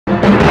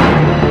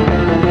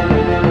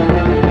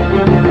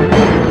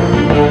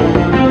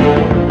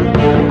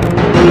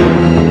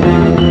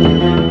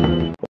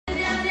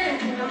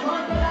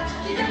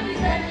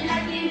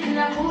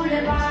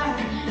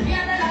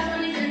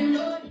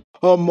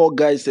More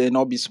guys, and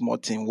not be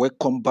smarting.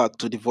 Welcome back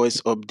to the voice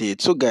update.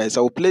 So guys,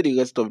 I will play the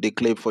rest of the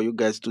clip for you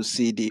guys to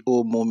see the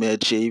old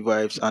moment Seyi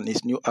Vibez and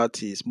his new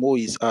artist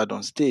Muyeez had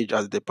on stage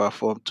as they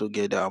performed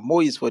together.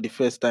 Muyeez for the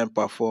first time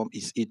performed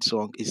his hit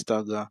song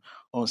Instagram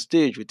on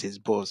stage with his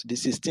boss. The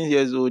 16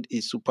 years old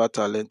is super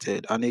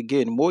talented, and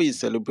again Muyeez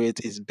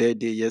celebrated his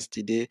birthday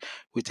yesterday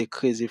with a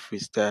crazy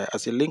freestyle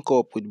as he link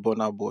up with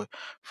Burna Boy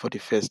for the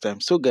first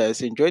time. So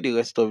guys, enjoy the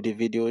rest of the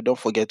video. Don't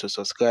forget to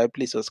subscribe.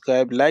 Please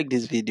subscribe, like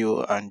this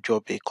video, and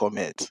drop a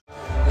comment.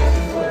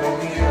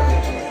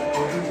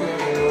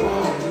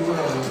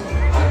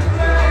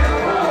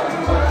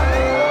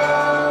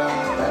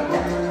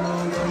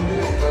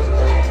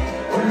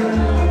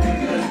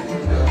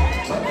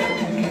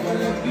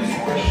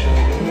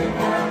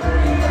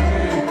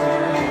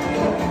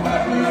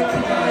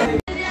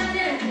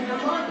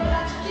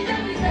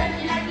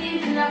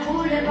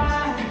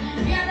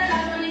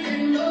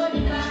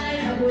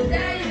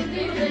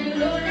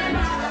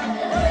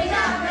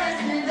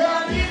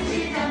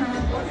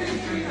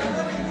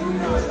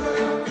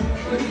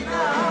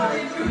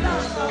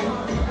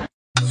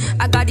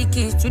 I got the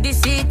keys to the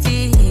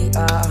city.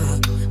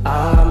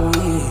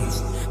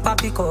 Muyeez.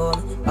 Papi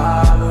come,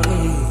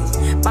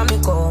 Muyeez. Mami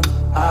come,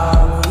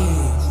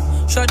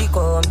 Muyeez. Shorty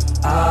come,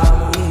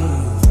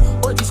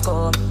 Muyeez. Otis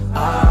come,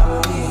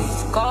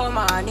 Muyeez. Call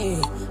my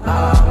name,